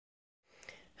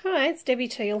Hi, it's Debbie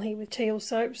Teale here with Teale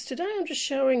Soaps. Today I'm just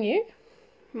showing you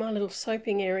my little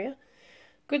soaping area.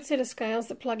 Good set of scales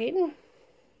that plug in,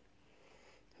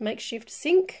 makeshift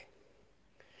sink,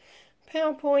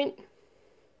 PowerPoint,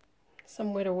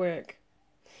 somewhere to work.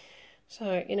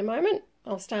 So in a moment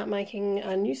I'll start making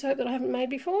a new soap that I haven't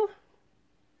made before.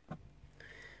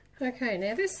 Okay,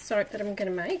 now this soap that I'm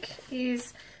going to make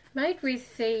is made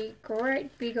with the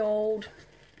great big old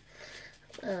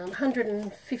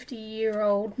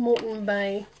 150-year-old Moreton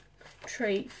Bay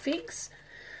tree figs.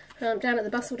 Down at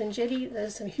the Busselton jetty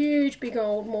there's some huge big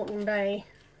old Moreton Bay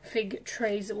fig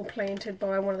trees that were planted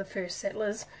by one of the first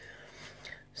settlers.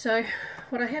 So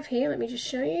what I have here, let me just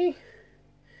show you,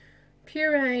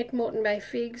 pureed Moreton Bay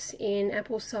figs in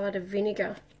apple cider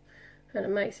vinegar, and it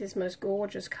makes this most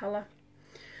gorgeous colour.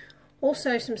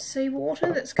 Also some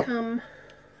seawater that's come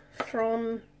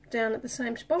from down at the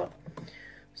same spot.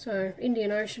 So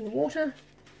Indian Ocean water.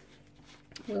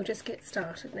 We'll just get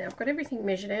started now. I've got everything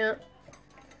measured out.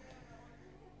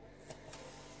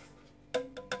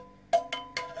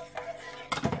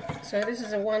 So this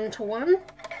is a 1-to-1,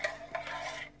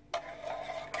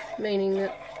 meaning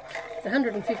that it's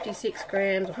 156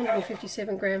 grams,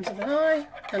 157 grams of lye,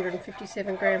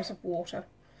 157 grams of water.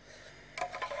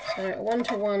 So a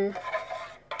 1-to-1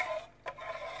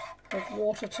 of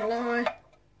water to lye.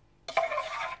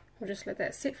 We'll just let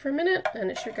that sit for a minute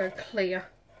and it should go clear,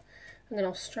 and then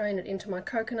I'll strain it into my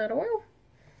coconut oil.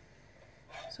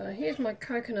 So here's my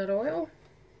coconut oil.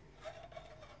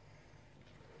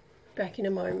 Back in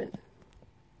a moment.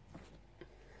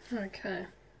 Okay,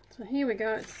 so here we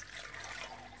go. It's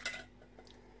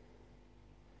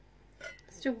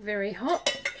still very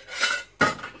hot.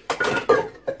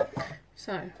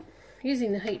 So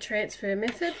using the heat transfer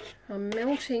method, I'm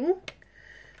melting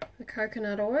the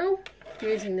coconut oil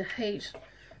using the heat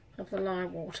of the lye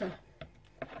water,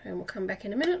 and we'll come back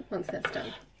in a minute once that's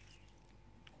done.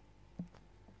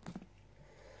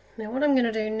 Now what I'm going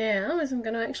to do now is I'm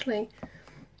going to actually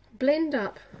blend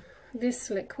up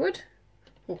this liquid,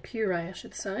 or puree I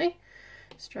should say,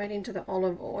 straight into the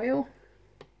olive oil,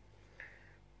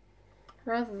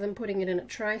 rather than putting it in a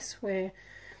trace where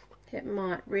it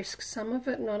might risk some of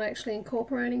it not actually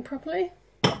incorporating properly.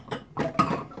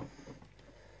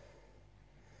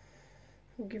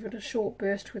 We'll give it a short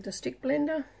burst with the stick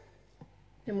blender,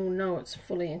 and we'll know it's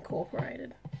fully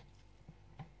incorporated.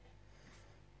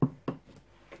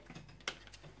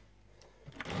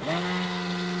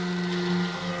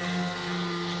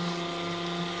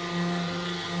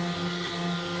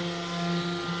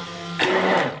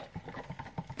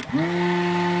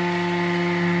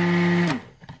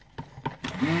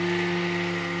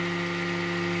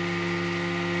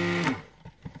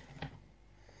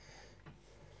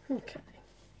 Okay.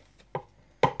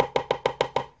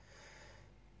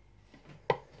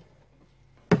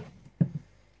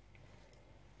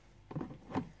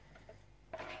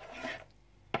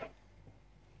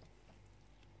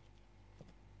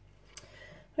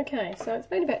 Okay, so it's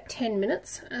been about 10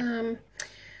 minutes.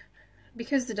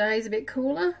 Because the day is a bit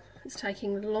cooler, it's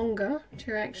taking longer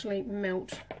to actually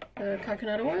melt the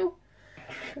coconut oil.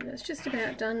 But that's just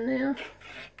about done now.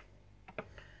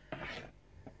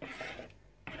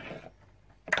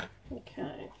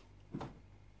 Okay.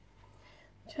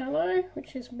 Tallow,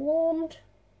 which is warmed.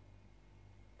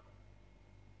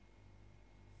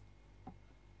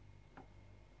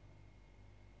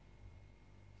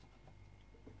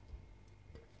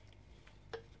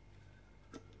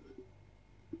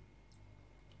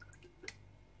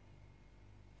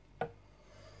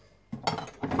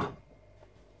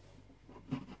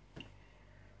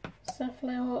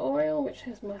 Safflower oil, which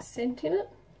has my scent in it.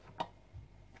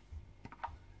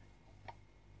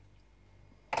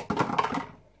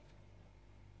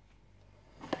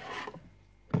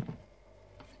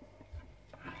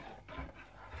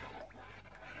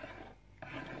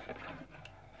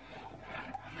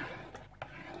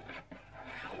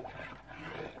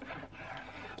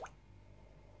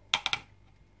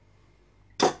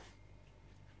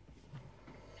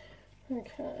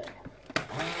 Okay.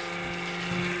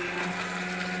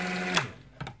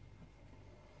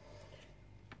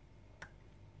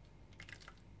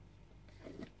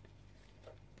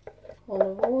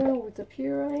 Olive oil with the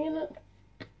puree in it.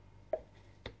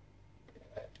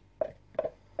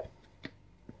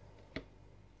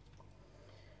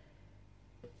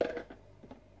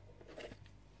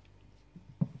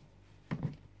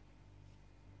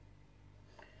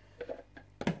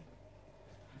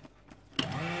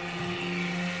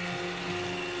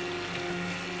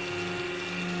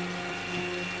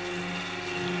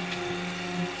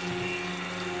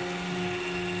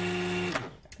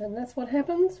 And that's what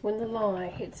happens when the lye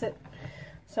hits it.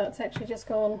 So it's actually just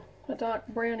gone a dark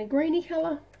browny greeny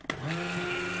colour.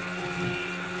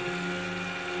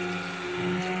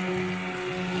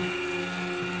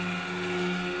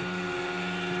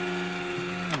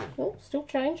 Oh, still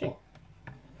changing.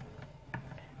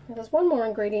 Now there's one more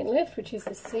ingredient left, which is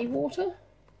the seawater.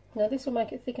 Now this will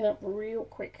make it thicken up real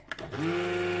quick.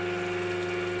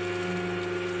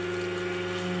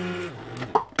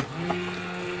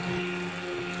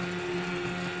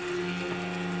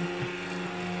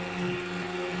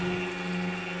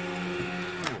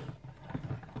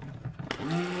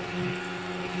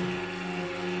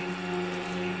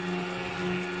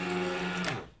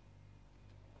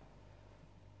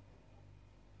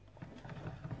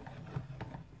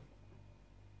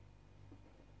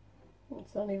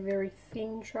 It's only a very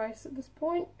thin trace at this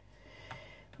point.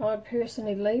 I'd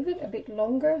personally leave it a bit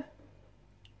longer,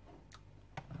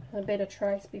 a better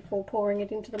trace before pouring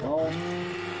it into the mould.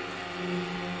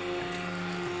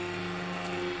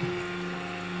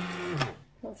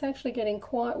 It's actually getting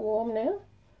quite warm now.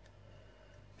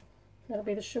 That'll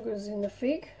be the sugars in the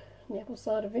fig and the apple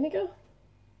cider vinegar.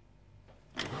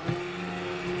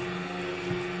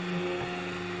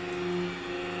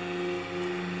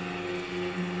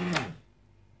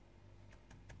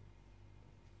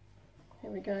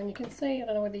 There we go, and you can see, I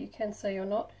don't know whether you can see or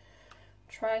not,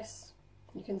 trace,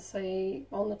 you can see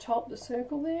on the top the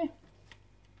circle there.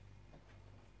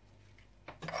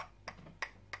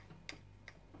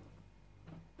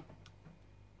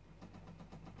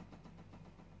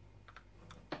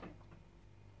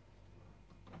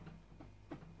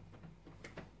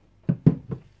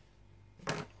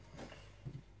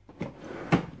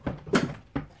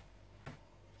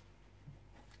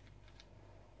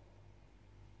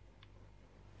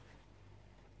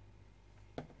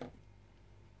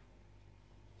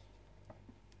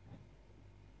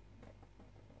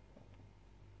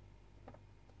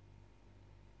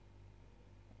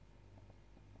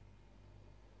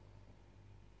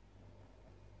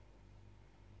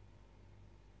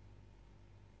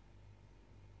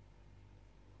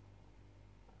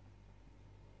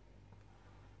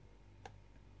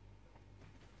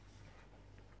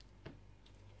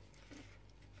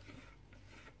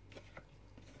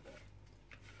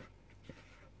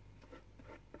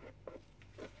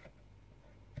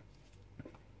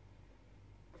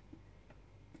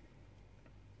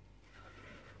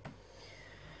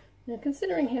 Now,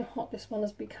 considering how hot this one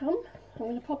has become, I'm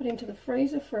going to pop it into the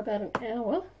freezer for about an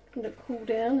hour, let it cool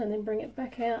down, and then bring it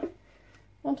back out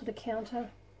onto the counter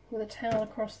with a towel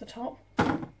across the top.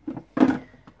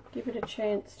 Give it a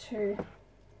chance to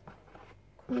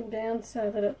cool down so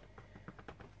that it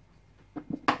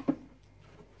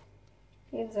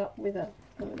ends up with a,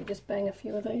 let me just bang a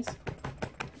few of these.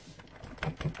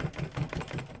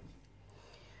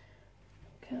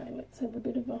 Okay, let's have a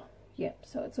bit of a, yep,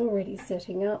 so it's already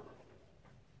setting up.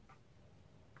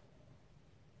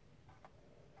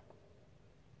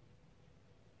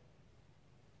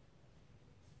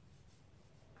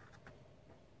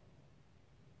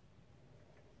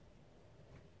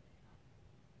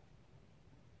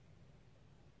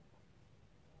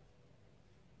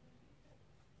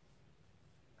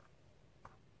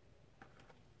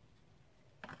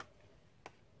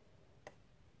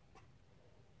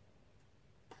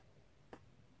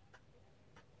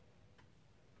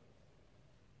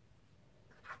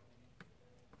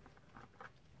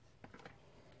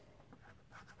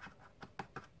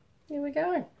 Here we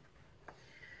go.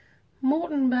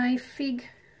 Moreton Bay fig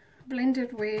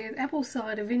blended with apple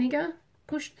cider vinegar,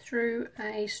 pushed through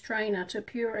a strainer to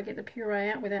get the puree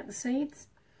out without the seeds.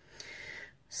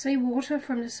 Seawater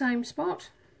from the same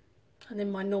spot, and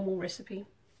then my normal recipe.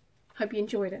 Hope you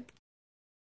enjoyed it.